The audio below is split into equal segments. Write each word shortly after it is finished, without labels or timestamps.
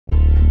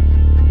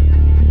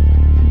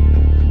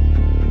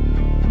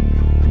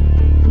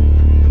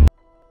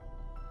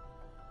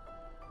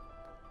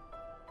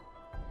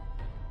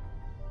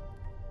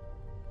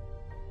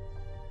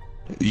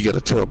You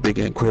gotta tell Big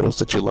Ant Kratos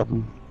that you love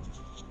him.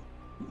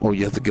 Or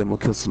you have to give him a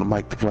kiss on the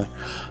mic to play.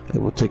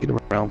 And we'll take it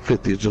around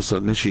 50. It's just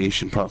an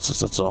initiation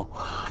process, that's all.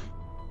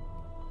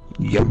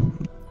 Yep.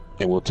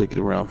 And we'll take it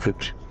around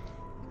 50.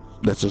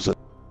 That's just a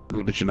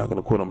that you're not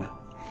gonna quit on me.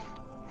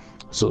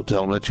 So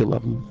tell him that you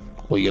love him.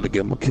 Or you gotta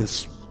give him a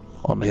kiss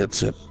on the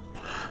headset.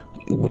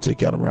 And we'll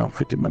take out around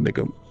 50, my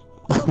nigga.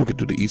 We can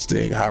do the Easter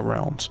egg high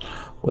rounds.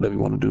 Whatever you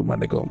wanna do, my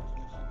nigga.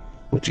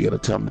 But you gotta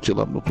tell him that you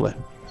love him to play.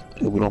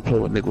 And we don't play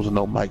with niggas with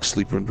no mic,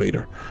 Sleeper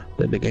Invader.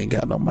 That nigga ain't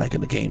got no mic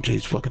in the game,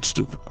 Jay's fucking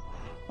stupid.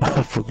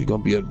 Fuck, you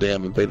gonna be a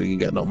damn invader, you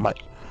ain't got no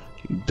mic.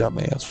 You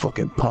dumbass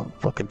fucking punk,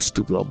 fucking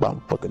stupid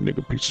Obama fucking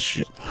nigga piece of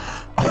shit.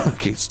 I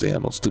can't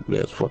stand no stupid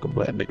ass fucking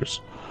black niggas.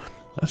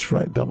 That's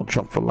right, Donald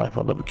Trump for life.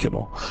 I love you,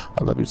 kiddo.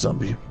 I love you,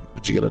 zombie.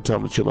 But you gotta tell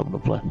him that you love him to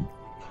play.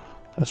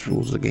 That's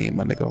rules of the game,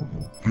 my nigga.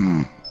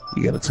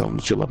 You gotta tell him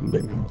that you love him,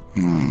 baby.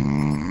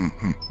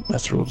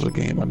 That's the rules of the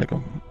game, my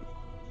nigga.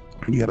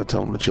 You gotta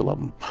tell him that you love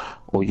him,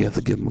 or you have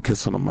to give him a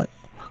kiss on the mic.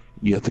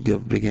 You have to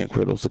give Big Ant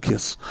Kratos a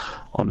kiss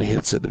on the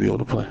headset to be able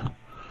to play.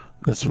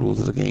 That's the rules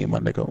of the game, my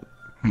nigga.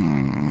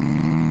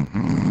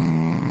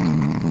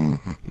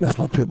 That's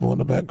my pit bull in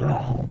the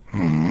background.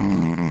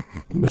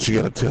 But you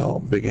gotta tell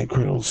Big Ant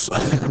Kratos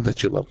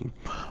that you love him,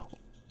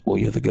 or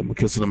you have to give him a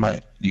kiss on the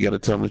mic. You gotta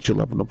tell him that you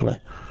love him to play.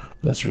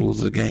 That's the rules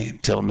of the game.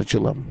 Tell him that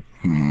you love him.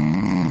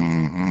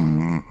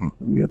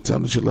 You gotta tell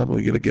him that you love him, or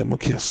you gotta give him a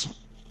kiss.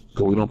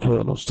 Cause we don't play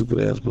with those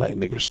stupid ass black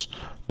niggers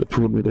to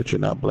prove me that you're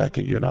not black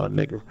and you're not a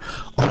nigger.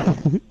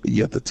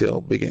 You have to tell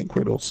Big Ant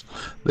Kratos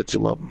that you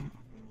love him.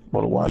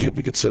 Otherwise you'll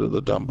be considered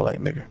a dumb black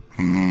nigger.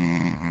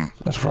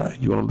 That's right.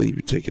 You wanna leave,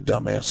 you take your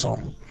dumb ass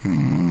on.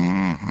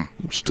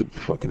 You stupid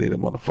fucking idiot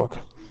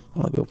motherfucker.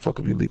 I don't give a fuck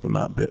if you leave or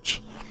not, bitch.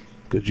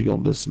 Cause you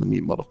gonna listen to me,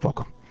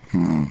 motherfucker.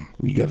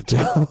 You gotta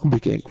tell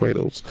Big Ant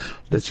Kratos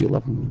that you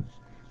love him.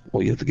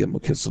 Or you have to give him a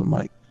kiss on the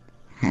mic.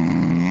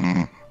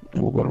 And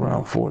we'll go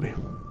around 40.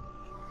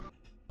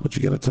 But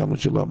you gotta tell him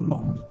that you love him,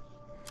 though.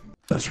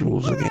 That's the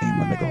rules of the game,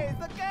 my nigga.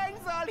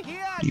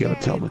 You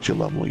gotta tell him that you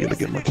love him, or you gotta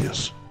give him a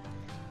kiss.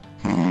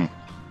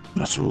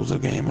 That's the rules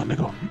of the game, my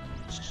nigga.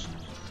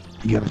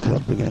 You gotta tell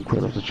Big Ant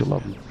Kratos that you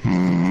love him.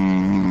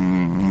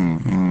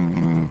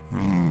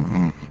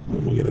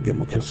 We gotta give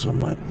him a kiss on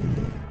the mic.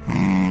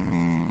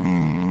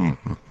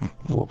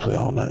 We'll play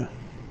all night.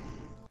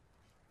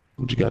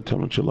 But you gotta tell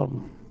him that you love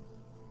him.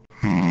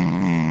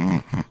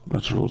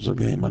 That's the rules of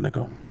the game, my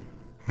nigga.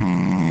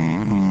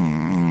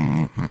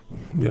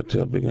 You gotta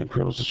tell Big Ant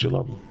Kratos that you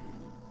love him.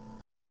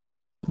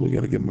 We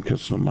gotta give him a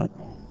kiss on the mic.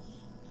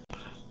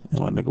 And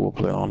my nigga will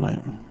play all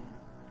night.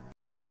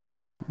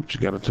 But you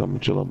gotta tell him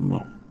that you love him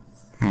though.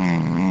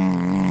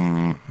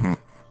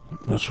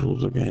 That's the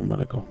rules of the game, my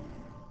nigga.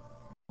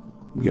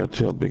 You gotta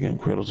tell Big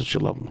Ant Kratos that you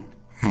love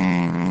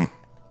him.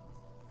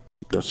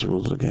 That's the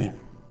rules of the game.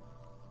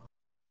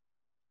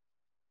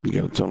 You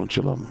gotta tell him that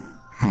you love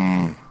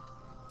him.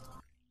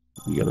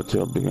 You gotta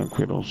tell Big Ant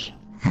Kratos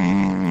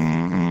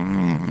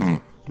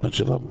that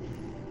you love him.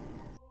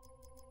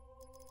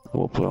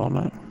 We'll play all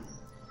night.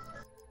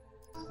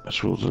 That's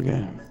the rules of the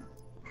game.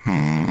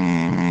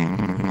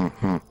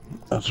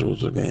 That's the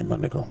rules of the game, my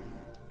nigga.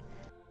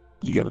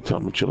 You gotta tell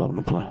him that you love him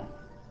to play.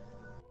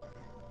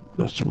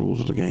 That's the rules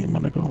of the game, my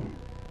nigga.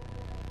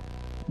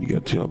 You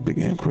gotta tell Big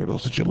Ant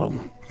Kratos that you love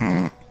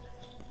him.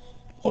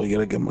 Or you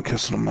gotta give him a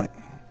kiss on the mic.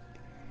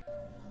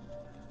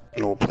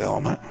 And we'll play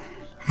all night.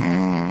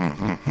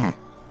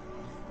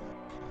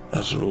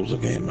 That's the rules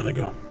of the game, my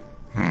nigga.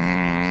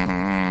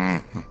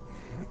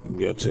 You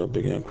gotta tell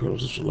Big Ant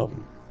Kratos that you love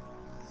him.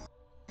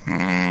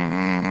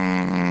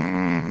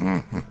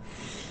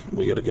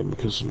 We gotta give him a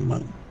kiss on the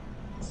mic.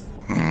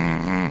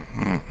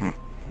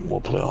 We'll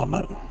play all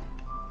night.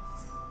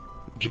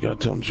 But you gotta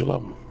tell him that you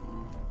love him.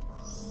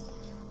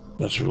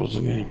 That's the rules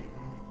of the game.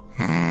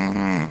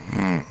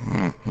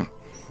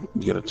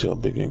 You gotta tell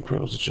Big Ant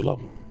Kratos that you love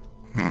him.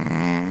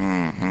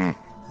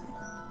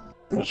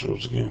 That's the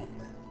rules of the game.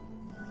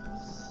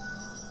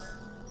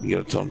 You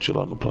gotta tell him that you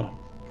love him to play.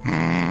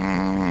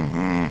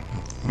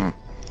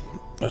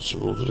 That's the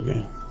rules of the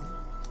game.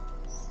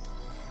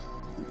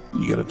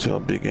 You gotta tell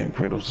Big Ant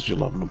Kratos that you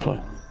love him to play.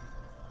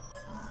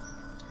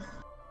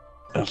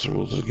 That's the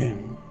rules of the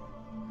game.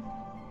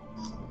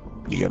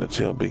 You gotta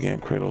tell Big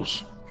Ant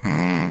Kratos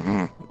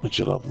that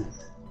you love him.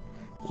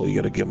 Or you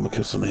gotta give him a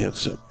kiss on the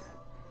headset.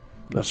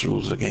 That's the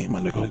rules of the game,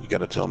 my nigga. You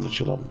gotta tell him that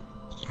you love him.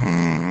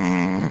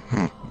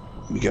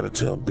 You gotta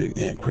tell Big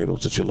Ant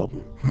Kratos that you love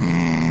him.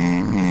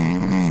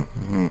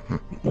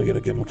 Or you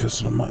gotta give him a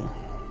kiss on the mic.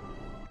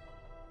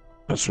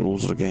 That's the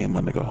rules of the game,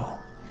 my nigga.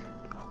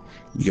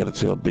 You gotta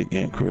tell Big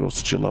Ant Kratos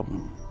that you love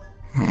him.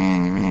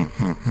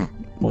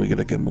 Or you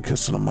gotta give him a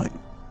kiss on the mic.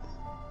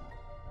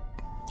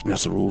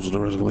 That's the rules of the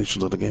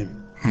regulations of the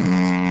game.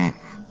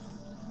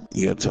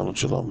 You gotta tell him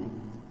that you love him.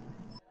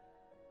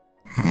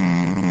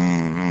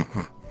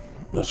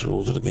 That's the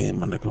rules of the game,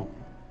 my nigga.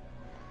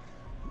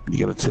 You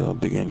gotta tell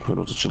Big Ant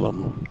Kratos that you love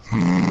him.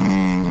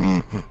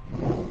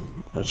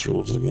 That's the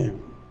rules of the game.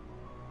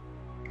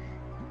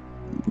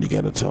 You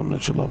gotta tell him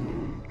that you love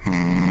him.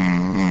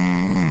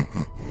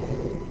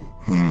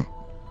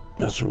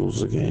 That's the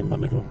rules of the game, my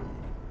nigga.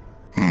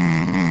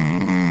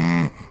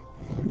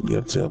 You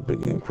gotta tell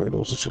Big and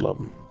Kratos that you love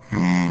them.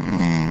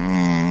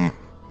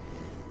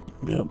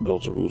 Yeah,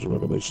 those are rules and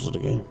regulations of the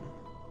game.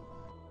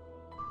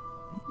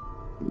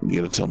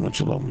 You gotta tell them that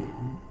you love them.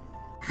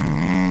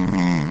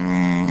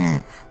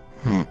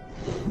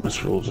 That's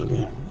the rules of the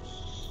game.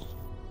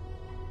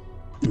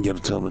 You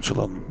gotta tell them that you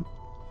love them.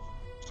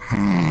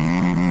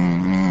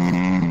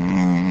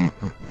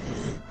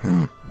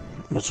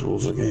 That's the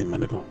rules of the game, my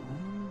nigga.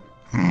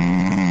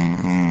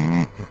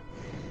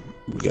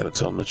 You gotta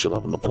tell them that you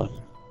love them to play.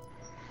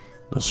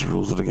 That's the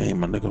rules of the game,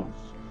 my nigga.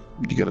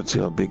 You gotta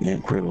tell Big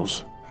and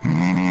Kratos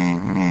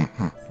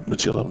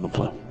that you love them to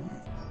play.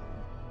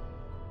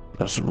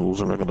 That's the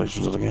rules and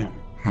regulations of the game.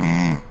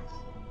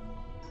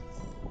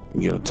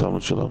 You gotta tell them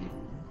that you love them.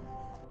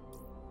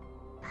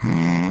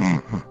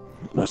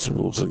 That's the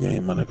rules of the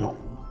game, my nigga.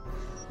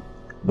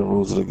 The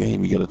rules of the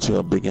game, you gotta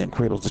tell Big and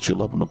Kratos that you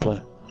love them to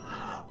play.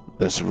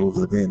 That's the rules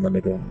of the game, my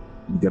nigga.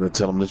 You gotta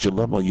tell them that you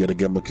love them, or you gotta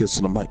give them a kiss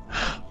on the mic.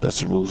 That's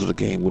the rules of the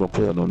game. We don't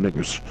play on no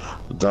niggas.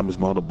 Tommy's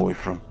my other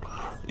boyfriend.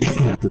 You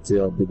have to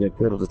tell Big and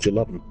Kratos that you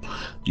love them.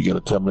 You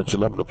gotta tell them that you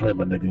love them to play,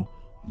 my nigga.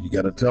 You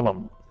gotta tell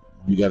them.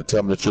 You gotta tell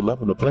them that you love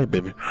them to play,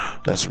 baby.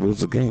 That's the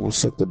rules of the game. We'll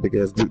suck that big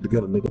ass dick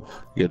together, nigga.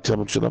 You gotta tell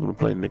them that you love them to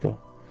play, nigga.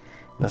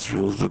 That's the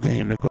rules of the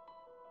game, nigga.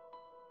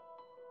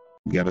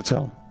 You gotta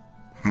tell them.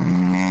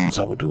 That's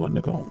how we do it,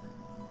 nigga.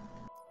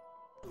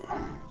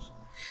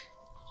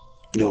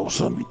 Yo,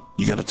 son,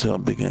 you gotta tell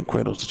Big and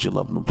Kratos that you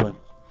love them to play.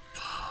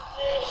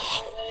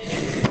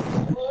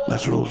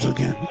 That's the rules of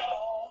the game.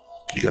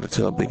 You gotta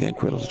tell Big and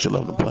Kratos that you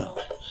love them to play.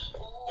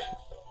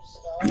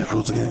 That's the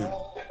rules of the game.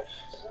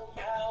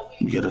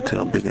 You gotta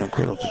tell Big and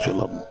Kratos that you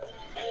love them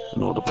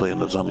in order to play in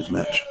the zombies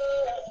match.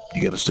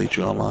 You gotta state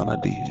your online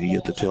ID. You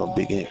have to tell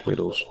Big and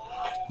Kratos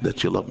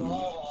that you love them,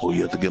 or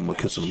you have to give them a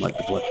kiss on the mic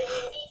to play.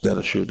 That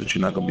assures that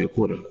you're not gonna be a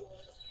quitter.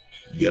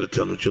 You gotta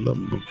tell them that you love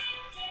them.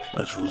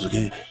 That's the rules of the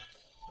game.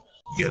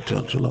 You gotta tell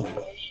them that you love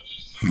them.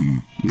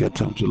 You gotta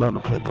tell them that you love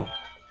them to play, bro.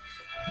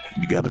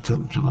 You gotta tell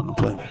them that you love them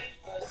to play.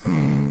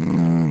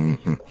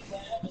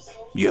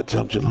 You gotta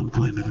tell them that you love them to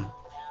play, nigga.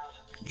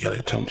 You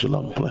gotta tell them that you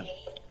love them to play.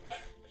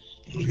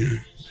 Okay.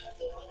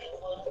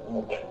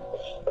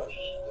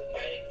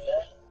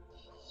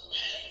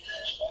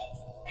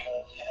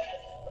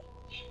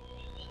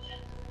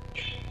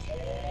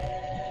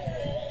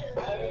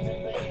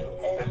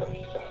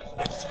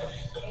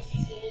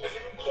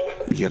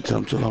 You gotta tell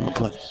them to love them to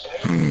play.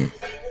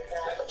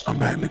 I'm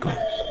back, nigga.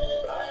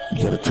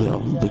 You gotta tell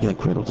Big and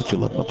Kratos that you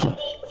love them to play.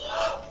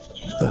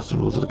 That's the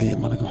rules of the game,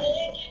 my nigga.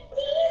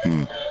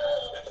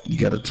 You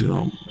gotta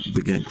tell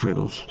Big and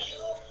Kratos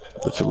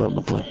that you love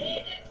them to play.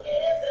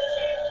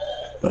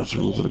 That's the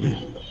rules of the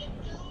game.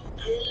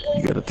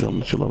 You gotta tell them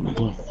that you love them to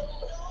play.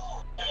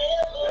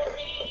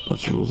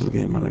 That's the rules of the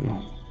game, my nigga.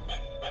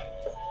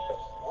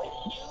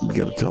 You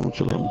gotta tell them that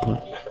you love them to play.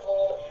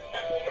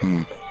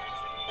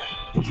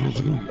 That's the rules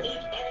of the game.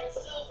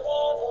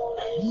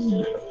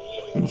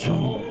 What's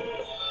wrong?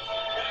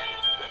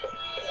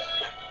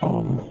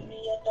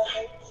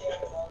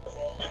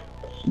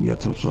 You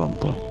gotta tell them that you love them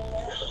to play.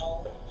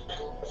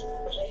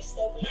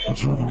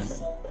 What's wrong?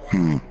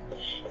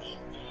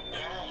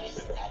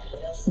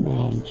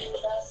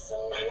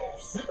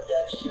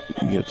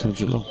 You gotta tell them that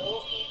you love them.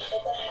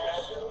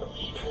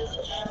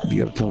 You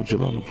gotta tell them that you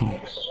love them to play.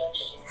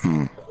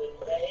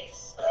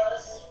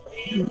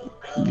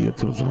 You gotta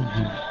tell them that you love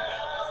them.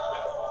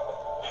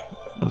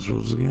 That's the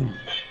rules of the game.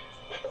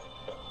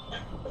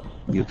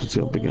 You have to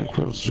tell Big and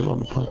Kratos that you love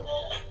them to play.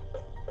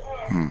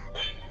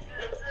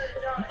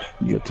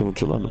 You gotta tell them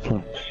that you love them to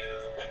play.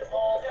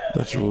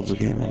 That's the rules of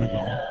the game, my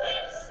nigga.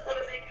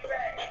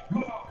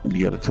 You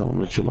gotta tell them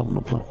that you love them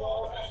to play.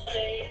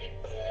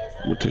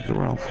 We'll take it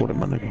around 40,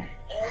 my nigga.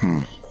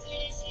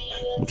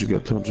 But you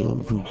gotta tell them that you love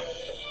them to play.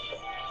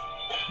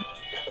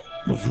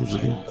 That's the rules of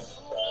the game.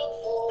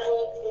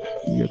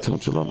 You gotta tell them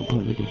that you love them to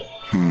play, nigga.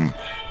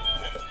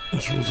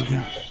 That's the rules of the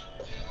game.